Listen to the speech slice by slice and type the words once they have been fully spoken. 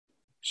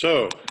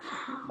So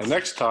the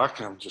next talk,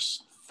 I'm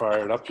just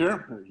fired up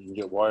here, you can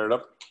get wired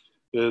up,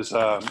 is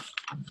Doug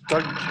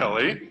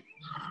Kelley.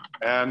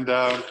 And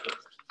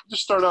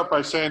just start out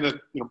by saying that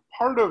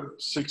part of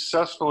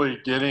successfully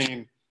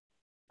getting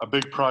a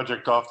big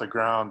project off the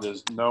ground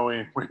is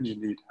knowing when you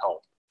need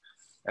help.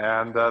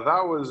 And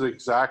that was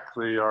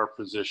exactly our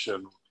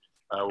position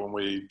when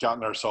we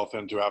gotten ourselves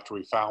into after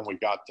we found we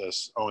got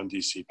this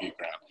ONDCP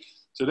grant.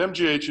 So at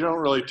MGH, you don't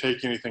really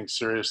take anything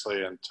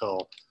seriously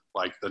until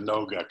like the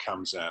NOGA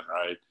comes in,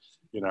 right?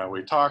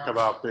 We talk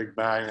about big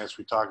magnets,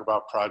 we talk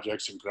about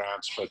projects and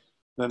grants, but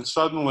then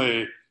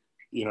suddenly,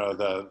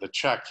 the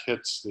check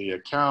hits the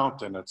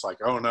account and it's like,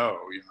 oh no,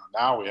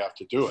 now we have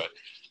to do it.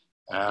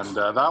 And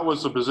that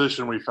was the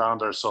position we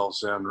found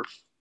ourselves in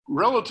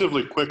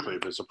relatively quickly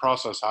because the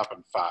process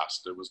happened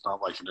fast. It was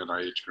not like an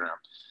NIH grant.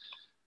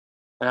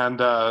 And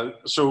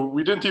so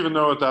we didn't even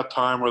know at that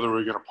time whether we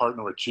were going to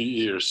partner with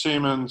GE or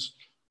Siemens.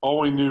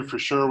 All we knew for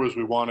sure was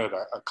we wanted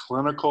a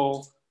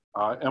clinical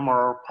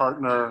MR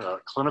partner, a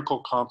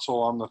clinical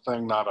console on the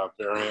thing, not a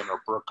variant or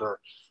Brooker,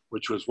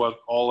 which was what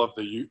all of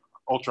the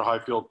ultra-high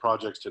field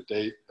projects to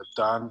date had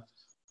done.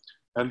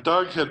 And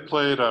Doug had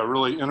played a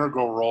really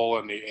integral role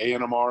in the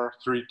ANMR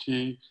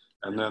 3T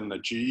and then the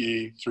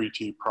GE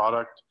 3T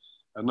product.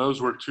 And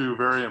those were two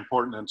very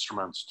important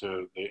instruments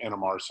to the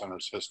NMR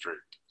Center's history.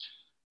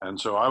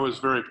 And so I was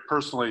very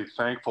personally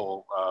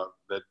thankful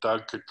that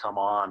Doug could come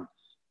on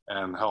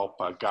and help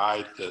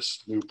guide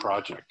this new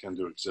project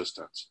into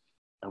existence.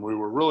 And we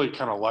were really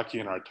kind of lucky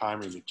in our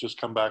timing. He'd just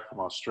come back from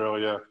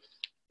Australia,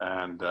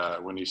 and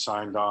when he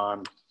signed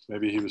on,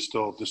 maybe he was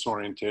still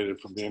disorientated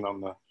from being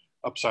on the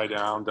upside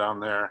down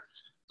there.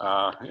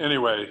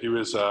 Anyway, he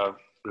was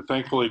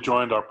thankfully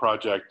joined our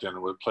project and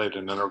played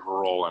an integral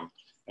role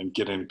in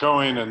getting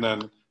going. And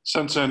then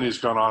since then, he's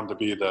gone on to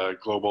be the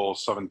global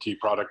 7T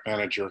product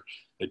manager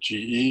at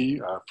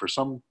GE for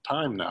some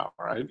time now,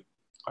 right?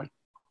 Like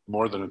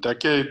more than a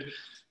decade.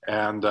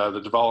 And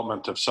the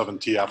development of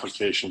 7T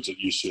applications at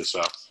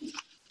UCSF.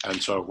 And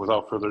so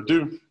without further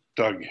ado,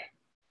 Doug.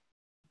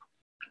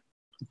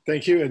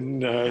 Thank you,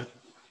 and thank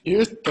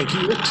you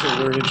to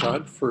Larry and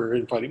John for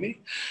inviting me.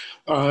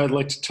 I'd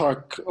like to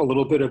talk a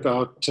little bit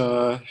about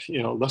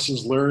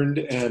lessons learned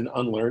and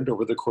unlearned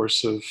over the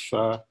course of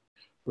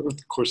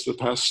the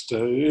past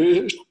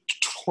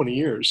 20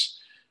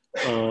 years.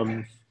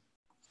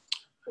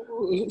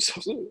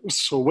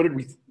 So what did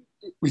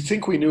we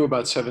think we knew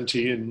about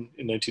 7T in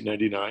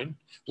 1999?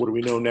 What do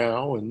we know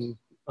now, and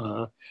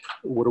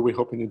what are we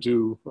hoping to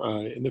do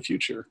in the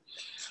future?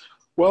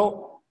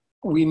 Well,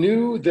 we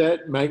knew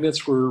that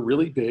magnets were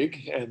really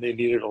big and they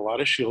needed a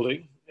lot of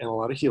shielding and a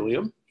lot of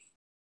helium.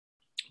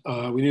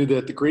 We knew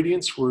that the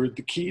gradients were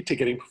the key to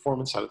getting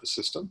performance out of the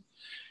system.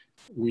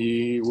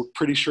 We were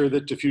pretty sure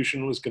that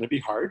diffusion was going to be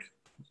hard.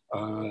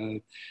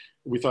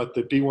 We thought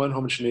that B1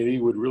 homogeneity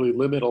would really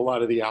limit a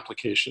lot of the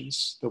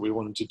applications that we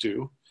wanted to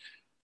do.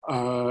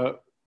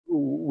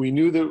 We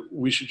knew that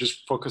we should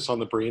just focus on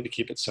the brain to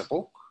keep it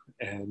simple,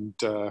 and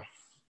that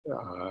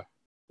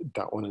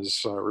one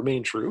has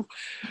remained true.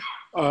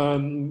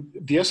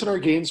 The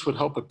SNR gains would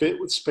help a bit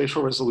with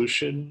spatial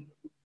resolution,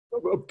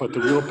 but the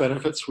real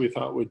benefits we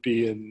thought would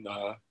be in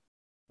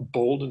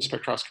bold and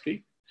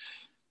spectroscopy.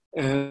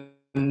 And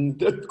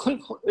the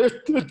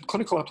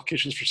clinical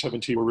applications for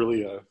 7T were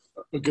really a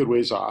good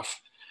ways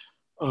off.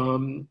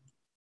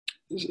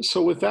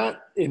 So with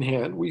that in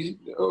hand, we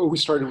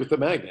started with the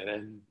magnet,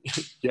 and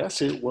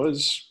yes, it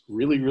was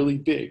really, really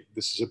big.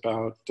 This is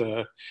about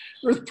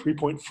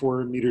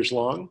 3.4 meters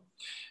long.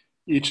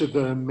 Each of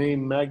the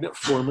main magnet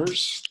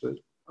formers that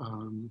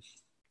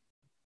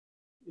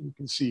you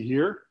can see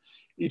here,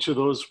 each of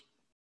those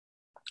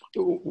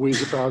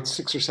weighs about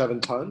 6 or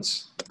 7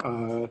 tons.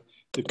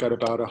 They've got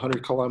about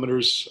 100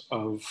 kilometers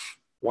of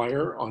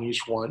wire on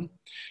each one,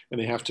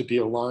 and they have to be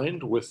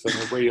aligned with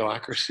a radial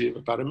accuracy of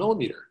about 1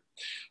 millimeter.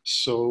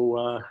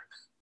 So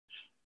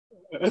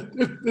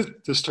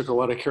this took a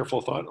lot of careful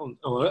thought and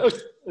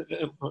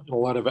a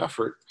lot of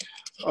effort.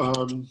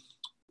 So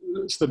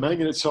the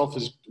magnet itself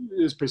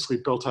is basically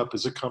built up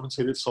as a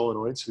compensated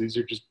solenoid. So these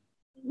are just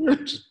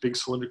big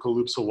cylindrical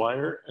loops of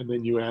wire, and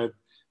then you add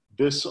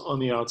this on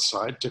the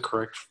outside to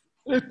correct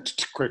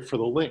for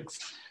the length.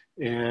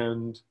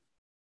 And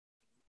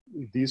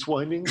these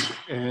windings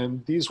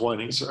and these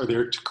windings are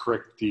there to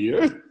correct the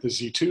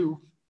Z2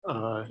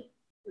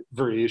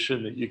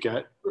 variation that you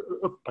get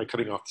by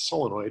cutting off the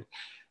solenoid.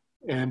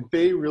 And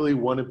they really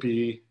want to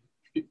be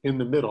in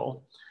the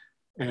middle.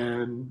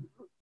 And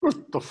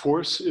the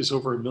force is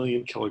over 1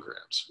 million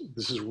kilograms.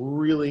 This is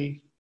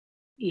really,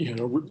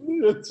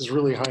 this is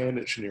really high-end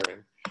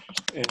engineering.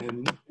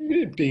 And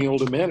being able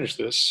to manage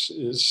this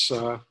is,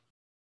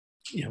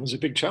 is a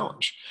big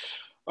challenge.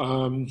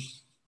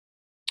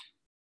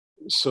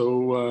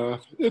 So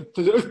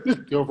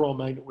the overall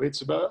magnet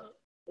weight's about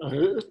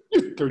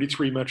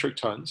 33 metric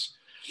tons.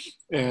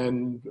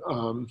 And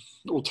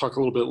we'll talk a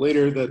little bit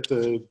later that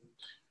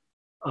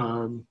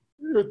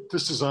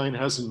this design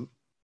hasn't,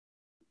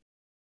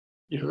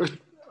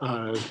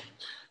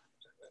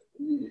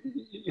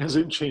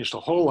 hasn't changed a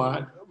whole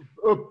lot,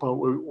 but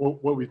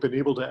what we've been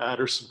able to add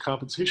are some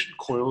compensation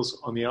coils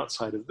on the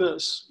outside of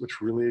this,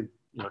 which really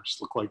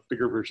just look like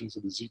bigger versions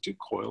of the Z2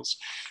 coils.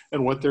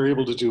 And what they're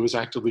able to do is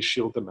actively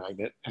shield the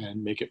magnet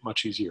and make it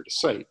much easier to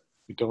sight.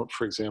 We don't,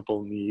 for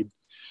example, need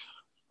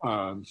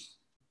a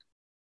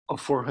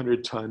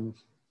 400-ton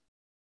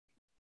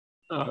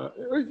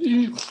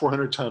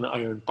 400-ton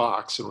iron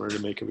box in order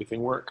to make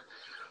everything work.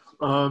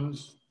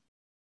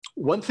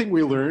 One thing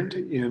we learned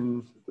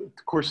in the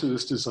course of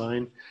this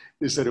design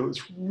is that it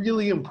was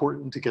really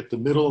important to get the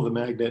middle of the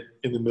magnet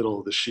in the middle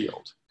of the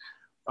shield.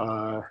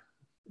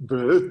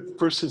 The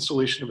first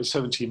installation of a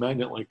 7T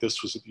magnet like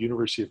this was at the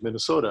University of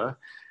Minnesota,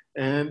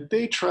 and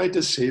they tried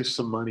to save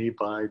some money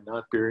by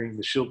not burying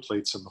the shield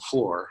plates in the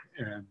floor.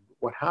 And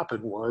what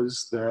happened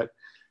was that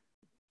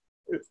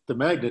the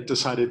magnet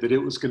decided that it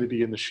was going to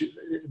be in the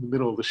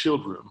middle of the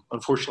shield room.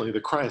 Unfortunately,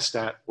 the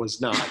cryostat was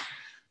not.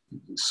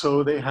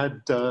 So they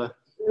had to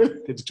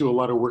do a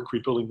lot of work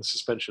rebuilding the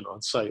suspension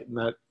on site,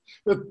 and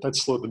that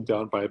slowed them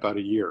down by about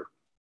a year.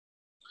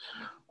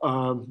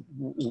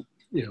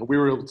 We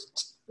were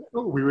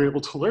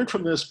able to learn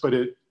from this, but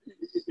it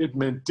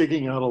meant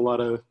digging out a lot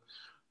of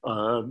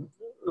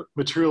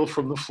material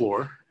from the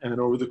floor, and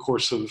over the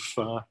course of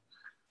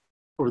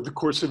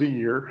a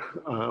year,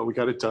 we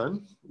got it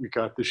done. We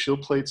got the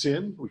shield plates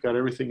in, we got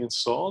everything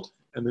installed,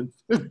 and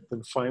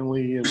then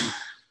finally in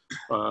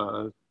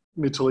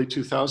mid to late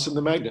 2000,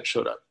 the magnet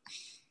showed up.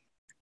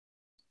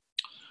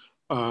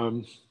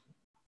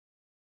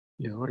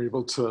 We're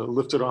able to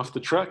lift it off the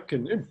truck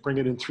and bring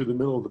it in through the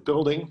middle of the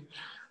building.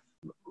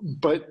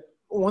 But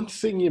one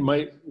thing you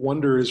might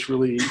wonder is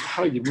really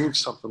how you move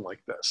something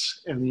like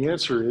this. And the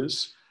answer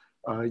is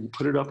you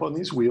put it up on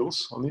these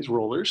wheels, on these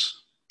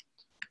rollers,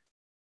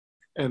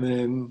 and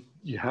then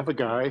you have a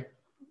guy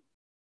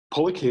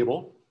pull a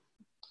cable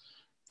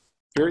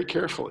very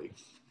carefully.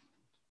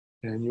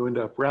 And you end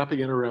up wrapping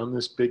it around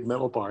this big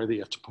metal bar that you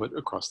have to put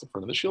across the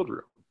front of the shield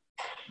room.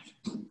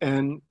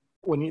 And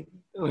when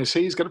I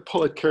say he's got to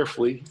pull it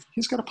carefully,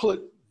 he's got to pull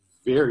it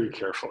very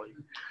carefully.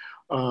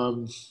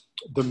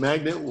 The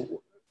magnet,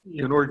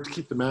 in order to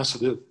keep the mass of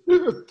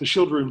the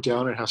shield room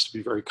down, it has to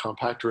be very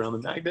compact around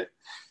the magnet.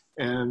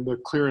 And the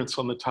clearance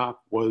on the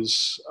top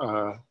was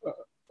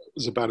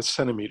about a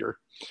centimeter.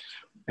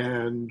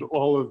 And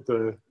all of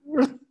the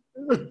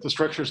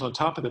structures on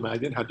top of the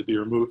magnet had to be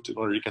removed in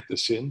order to get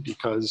this in,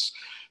 because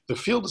the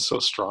field is so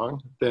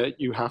strong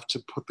that you have to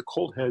put the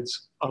cold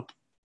heads up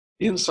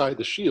inside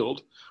the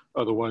shield,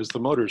 otherwise the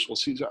motors will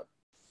seize up.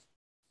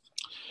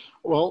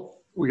 Well,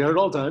 we got it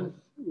all done.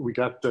 We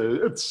got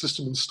the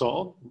system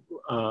installed.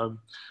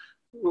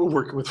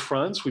 Working with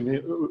Franz,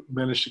 we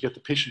managed to get the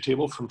patient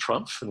table from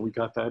Trumpf, and we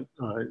got that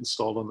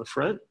installed on the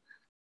front.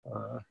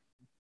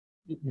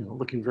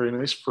 Looking very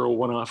nice for a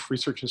one-off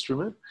research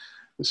instrument.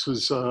 This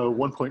was a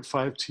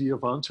 1.5T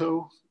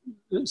Avanto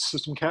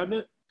system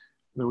cabinet.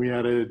 Then we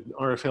added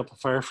RF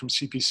amplifier from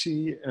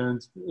CPC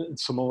and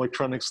some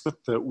electronics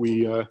that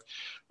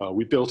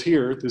we built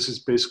here. This is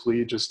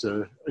basically just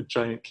a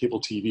giant cable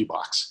TV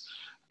box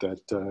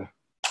that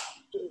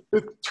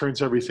it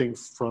turns everything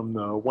from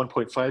the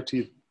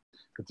 1.5T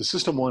that the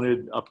system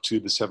wanted up to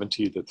the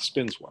 7T that the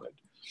spins wanted.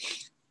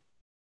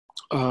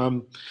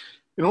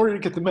 In order to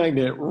get the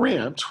magnet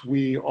ramped,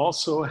 we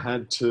also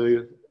had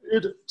to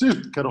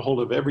get a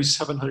hold of every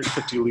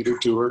 750-liter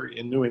doer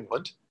in New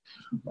England.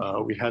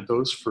 We had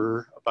those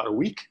for about a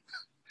week.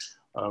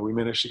 We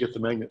managed to get the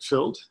magnet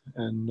filled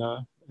and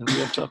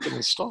ramped up and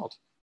installed.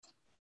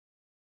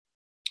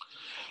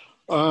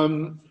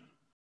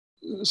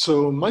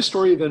 So my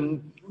story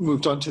then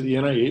moved on to the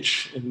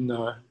NIH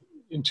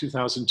in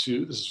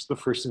 2002. This is the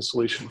first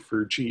installation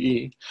for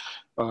GE.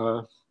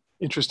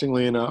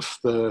 Interestingly enough,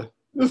 the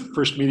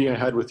first meeting I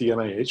had with the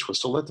NIH was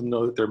to let them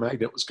know that their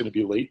magnet was going to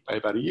be late by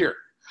about a year.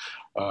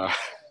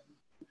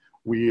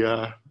 We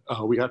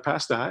got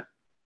past that,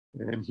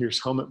 and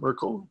here's Helmut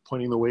Merkel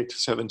pointing the way to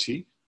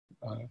 7T.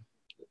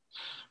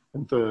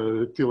 And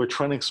the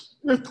electronics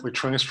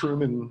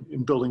room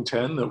in Building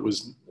 10 that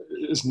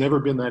has never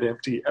been that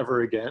empty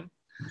ever again.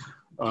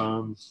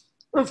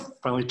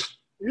 Finally,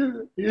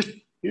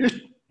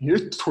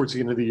 towards the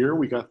end of the year,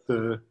 we got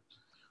the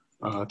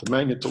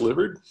magnet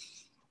delivered.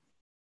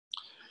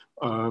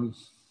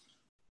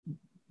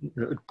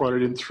 It brought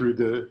it in through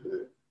the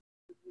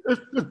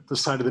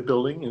side of the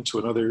building into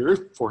another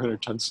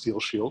 400-ton steel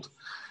shield.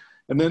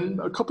 And then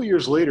a couple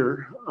years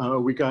later,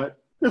 we got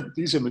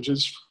these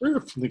images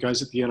from the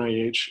guys at the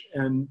NIH.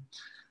 And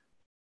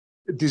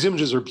these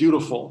images are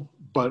beautiful,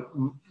 but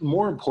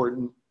more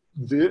important,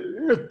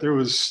 there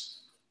was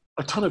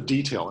a ton of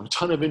detail and a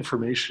ton of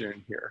information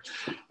in here.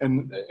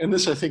 And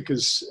this, I think,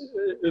 has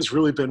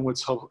really been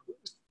what's helped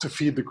to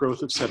feed the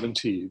growth of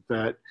 7T,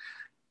 that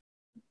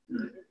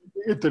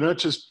they're not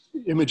just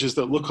images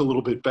that look a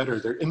little bit better,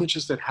 they're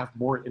images that have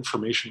more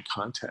information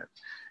content.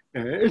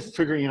 And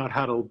figuring out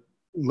how to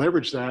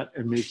leverage that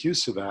and make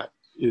use of that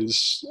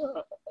is,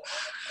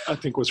 I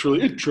think, what's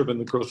really driven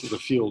the growth of the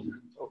field,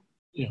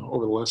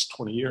 over the last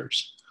 20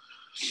 years.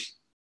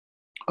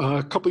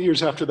 A couple of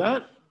years after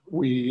that,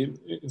 we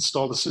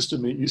installed a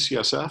system at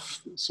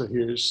UCSF. So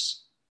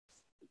here's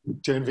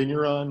Dan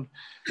Vigneron,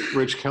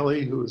 Reg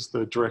Kelley, who is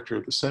the director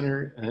of the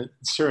center, and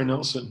Sarah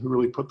Nelson, who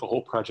really put the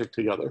whole project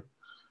together.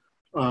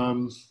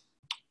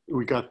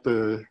 We got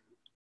the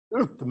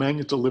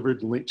magnet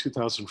delivered in late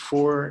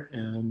 2004,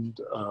 and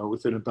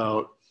within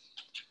about,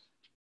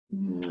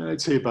 I'd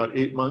say about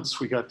 8 months,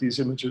 we got these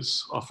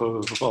images off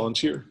of a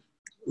volunteer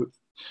with,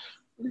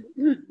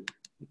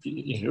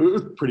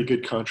 pretty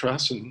good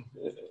contrast and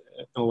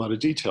a lot of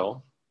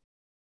detail.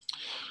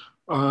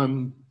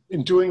 In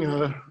doing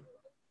a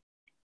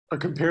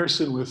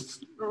comparison with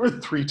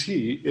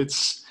 3T,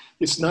 it's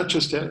not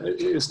just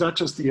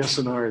the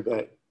SNR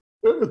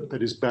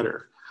that is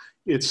better.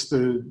 It's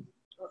the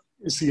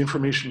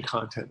information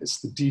content.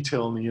 It's the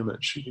detail in the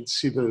image. You can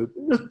see the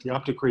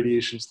optic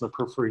radiations in the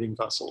perforating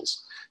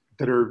vessels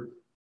that are,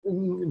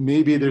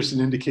 maybe there's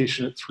an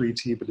indication at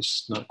 3T, but it's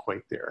just not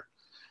quite there.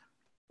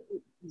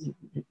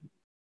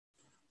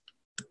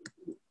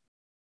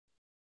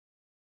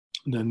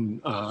 And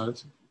then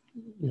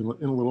in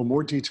a little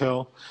more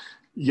detail,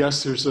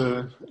 yes, there's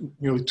a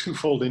nearly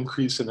twofold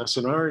increase in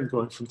SNR and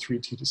going from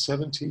 3T to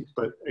 7T,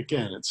 but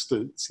again, it's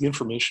the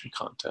information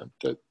content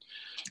that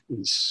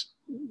is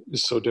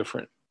so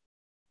different.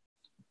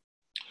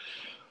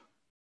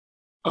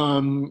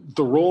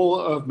 The role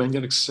of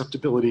magnetic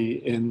susceptibility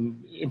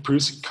in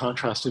producing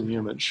contrast in the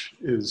image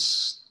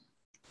is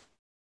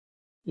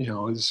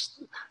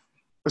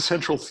a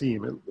central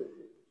theme, at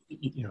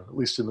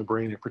least in the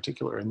brain in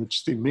particular, and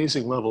just the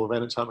amazing level of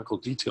anatomical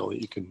detail that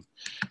you can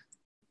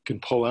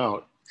pull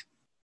out.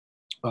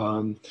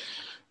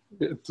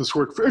 This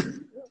work for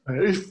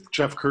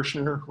Jeff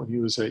Kirshner when he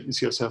was at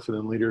UCSF and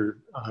then later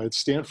at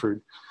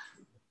Stanford,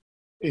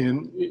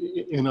 in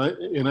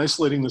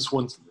isolating this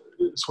one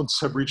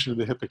subregion of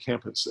the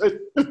hippocampus,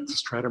 the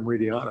stratum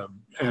radiatum,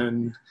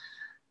 and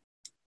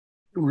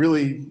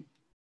really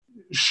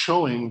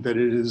showing that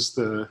it is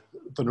the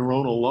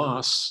neuronal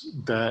loss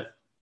that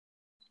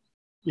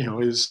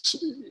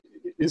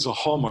is a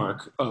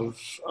hallmark of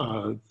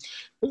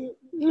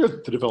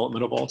the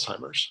development of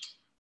Alzheimer's.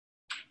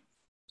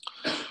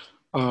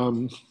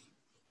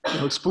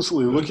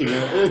 Explicitly looking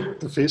at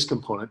the phase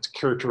component to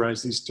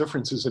characterize these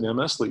differences in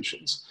MS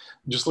lesions.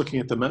 Just looking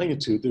at the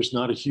magnitude, there's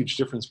not a huge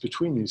difference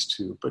between these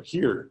two, but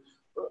here,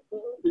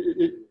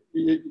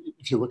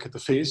 if you look at the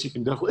phase, you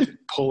can definitely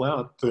pull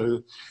out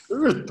the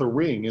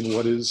ring in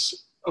what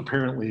is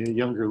apparently a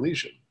younger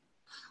lesion.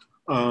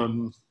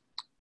 In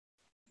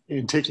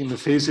taking the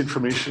phase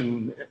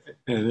information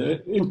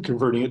and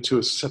converting it to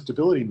a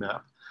susceptibility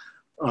map,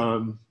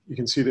 you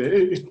can see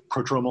the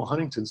prodromal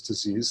Huntington's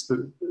disease,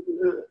 the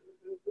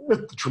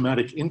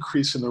dramatic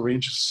increase in the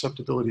range of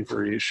susceptibility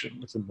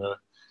variation within the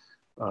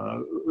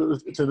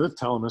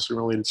thalamus and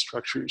related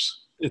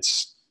structures.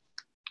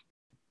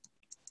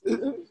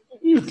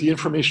 The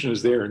information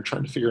is there, and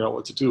trying to figure out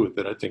what to do with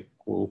it, I think,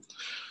 will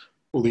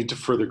lead to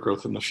further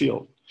growth in the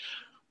field.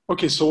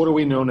 Okay, so what do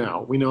we know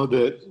now? We know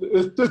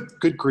that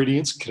good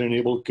gradients can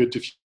enable good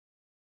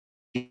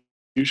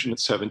diffusion at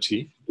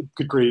 7T.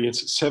 Good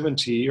gradients at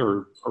 7T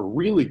are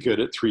really good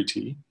at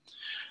 3T.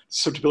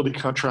 Susceptibility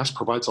contrast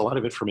provides a lot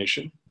of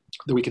information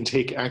that we can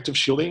take active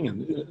shielding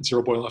and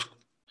zero boil off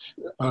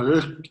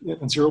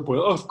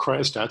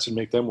cryostats and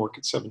make them work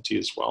at 7T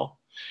as well.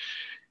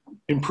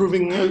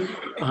 Improving the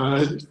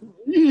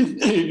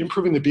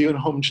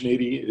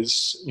biohomogeneity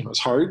is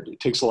hard. It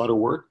takes a lot of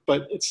work,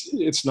 but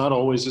it's not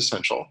always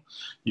essential.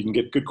 You can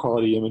get good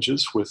quality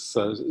images with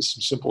some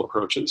simple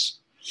approaches,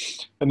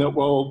 and that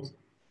while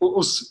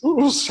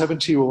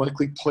 7T will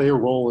likely play a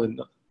role in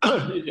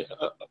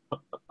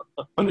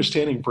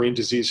understanding brain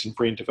disease and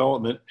brain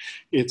development,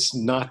 it's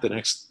not the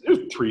next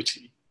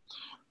 3T.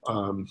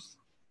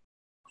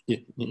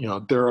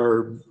 There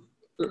are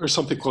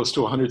something close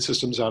to 100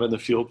 systems out in the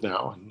field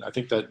now, and I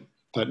think that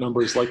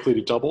number is likely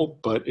to double,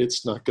 but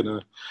it's not going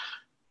to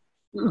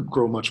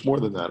grow much more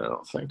than that, I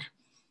don't think.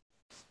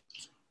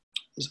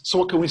 So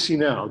what can we see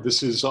now?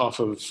 This is off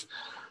of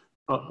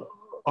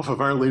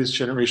our latest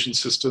generation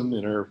system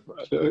in our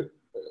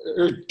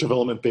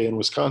development bay in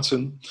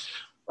Wisconsin.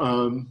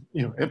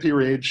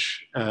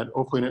 MP-range at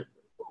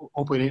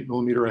 0.8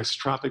 millimeter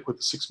isotropic with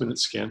a 6-minute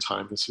scan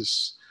time. This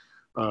is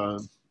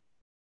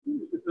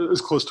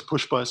as close to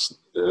push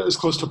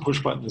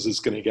button as it's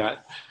going to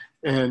get.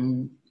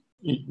 And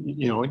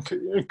in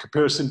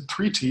comparison,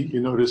 3T, you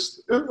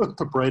notice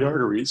the bright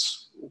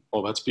arteries.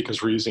 Well, that's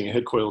because we're using a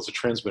head coil as a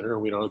transmitter,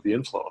 and we don't have the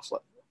inflow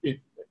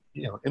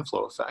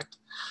effect.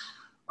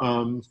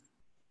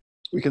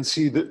 We can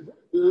see that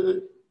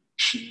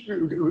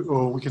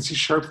we can see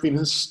sharp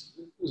venous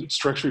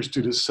structures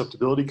due to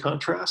susceptibility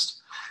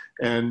contrast,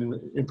 and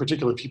in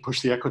particular, if you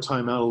push the echo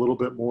time out a little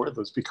bit more,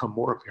 those become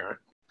more apparent.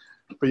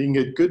 But you can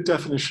get good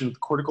definition of the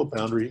cortical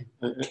boundary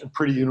and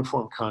pretty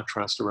uniform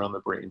contrast around the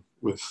brain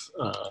with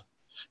a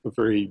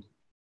very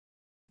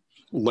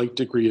light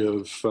degree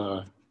of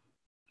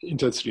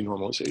intensity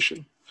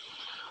normalization.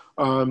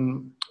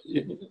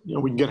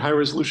 We can get high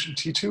resolution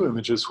T2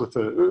 images with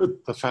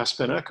the fast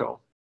spin echo.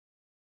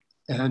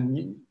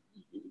 And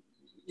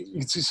you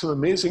can see some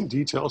amazing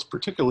details,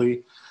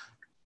 particularly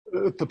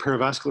the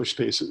perivascular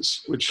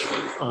spaces, which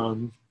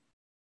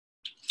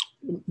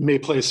may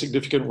play a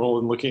significant role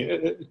in looking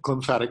at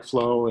lymphatic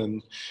flow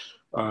and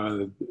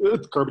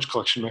garbage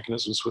collection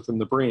mechanisms within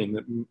the brain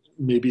that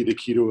may be the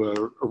key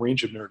to a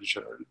range of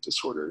neurodegenerative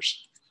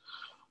disorders.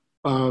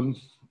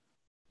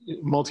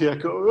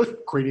 Multi-echo,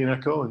 gradient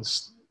echo, and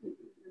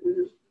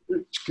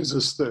which gives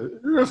us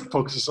the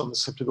focuses on the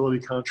susceptibility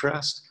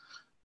contrast.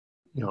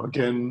 You know,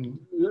 again,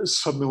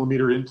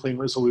 sub-millimeter in-plane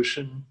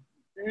resolution,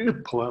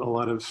 pull out a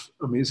lot of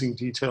amazing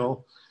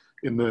detail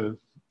in the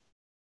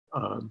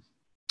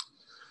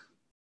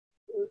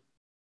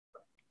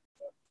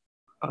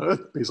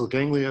basal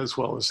ganglia as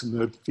well as in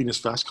the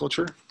venous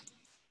vasculature.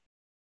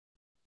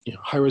 You know,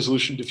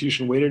 high-resolution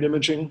diffusion weighted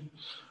imaging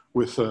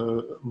with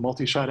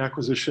multi-shot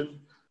acquisition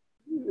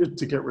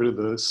to get rid of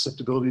the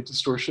susceptibility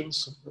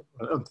distortions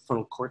of the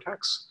frontal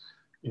cortex.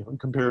 You know, in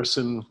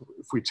comparison,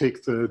 if we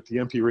take the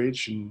MP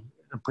range and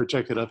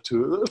project it up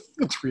to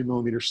a 3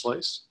 millimeter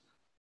slice,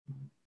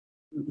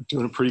 we're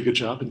doing a pretty good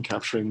job in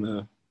capturing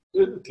the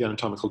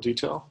anatomical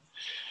detail.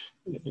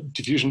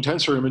 Diffusion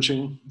tensor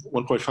imaging,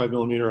 1.5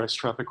 millimeter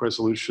isotropic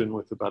resolution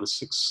with about a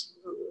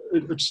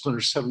just under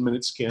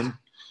 7-minute scan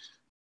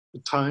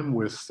time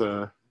with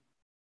a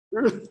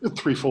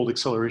threefold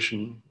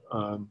acceleration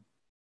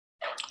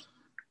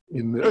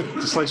in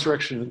the slice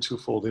direction and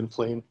twofold in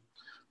plane.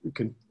 We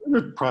can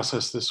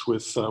process this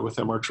with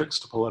MR-Trix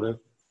to pull out a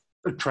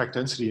track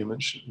density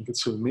image and get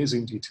some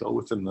amazing detail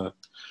within the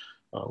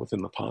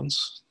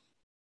pons.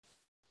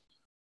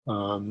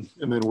 And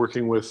then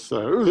working with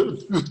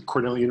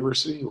Cornell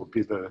University will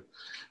be the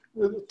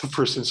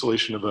first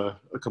installation of a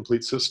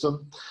complete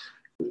system.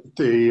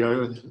 They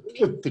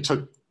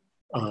took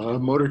a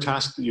motor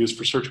task that used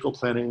for surgical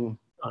planning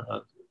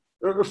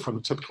from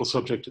the typical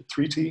subject at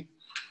 3T,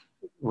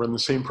 run the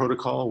same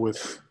protocol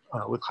with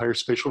higher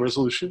spatial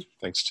resolution,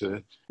 thanks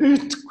to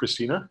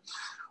Christina.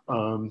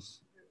 And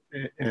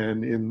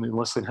in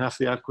less than half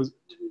the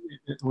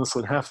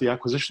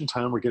acquisition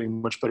time, we're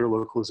getting much better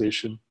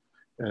localization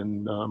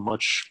and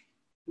much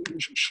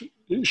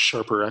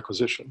sharper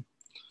acquisition.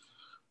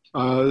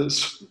 So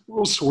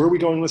where are we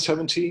going with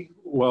 7T?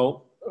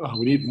 Well,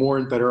 we need more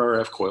and better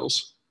RF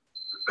coils.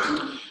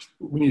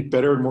 We need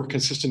better and more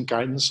consistent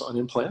guidance on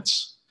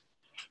implants.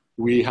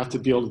 We have to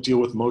be able to deal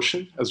with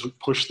motion as we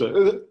push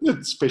the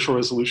spatial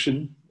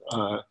resolution,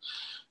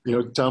 you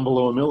know, down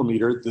below a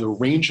millimeter. The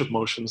range of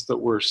motions that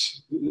we're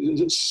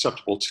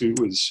susceptible to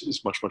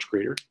is much, much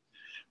greater.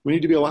 We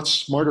need to be a lot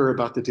smarter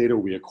about the data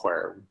we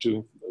acquire.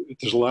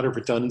 There's a lot of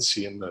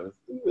redundancy in the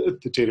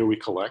data we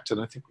collect,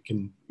 and I think we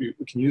can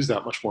use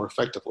that much more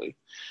effectively.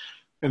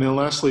 And then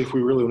lastly, if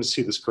we really want to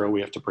see this grow,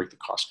 we have to break the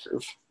cost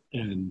curve.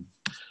 And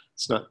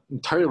it's not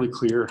entirely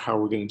clear how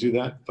we're going to do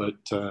that, but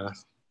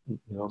you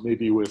know,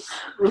 maybe with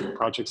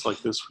projects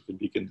like this, we can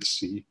begin to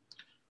see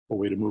a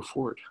way to move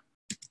forward.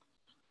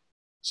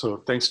 So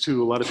thanks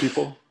to a lot of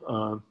people,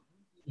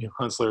 you know,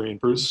 Hans, Larry, and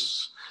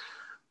Bruce.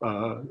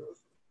 The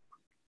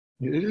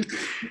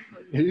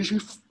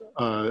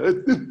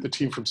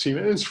team from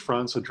Siemens,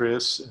 Franz,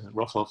 Andreas, and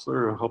Rolf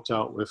Loeffler helped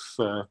out with,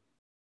 you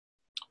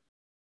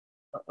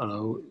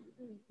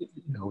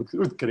know,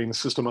 with getting the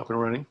system up and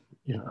running.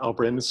 You know, Al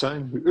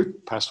Brandenstein, who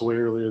passed away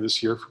earlier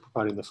this year, for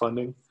providing the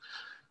funding.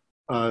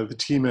 The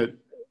team at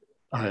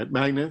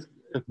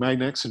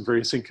Magnex and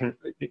various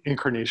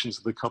incarnations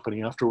of the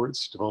company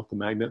afterwards developed the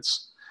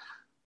magnets.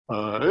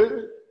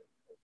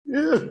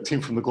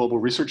 Team from the Global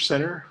Research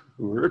Center,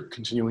 who are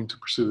continuing to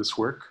pursue this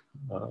work.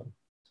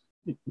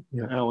 You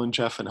know, Alan,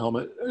 Jeff, and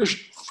Helmut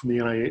from the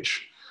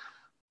NIH.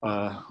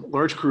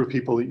 Large crew of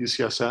people at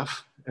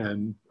UCSF,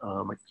 and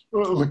my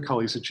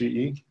colleagues at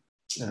GE,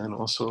 and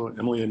also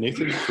Emily and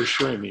Nathan for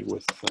sharing me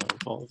with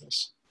all of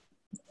this.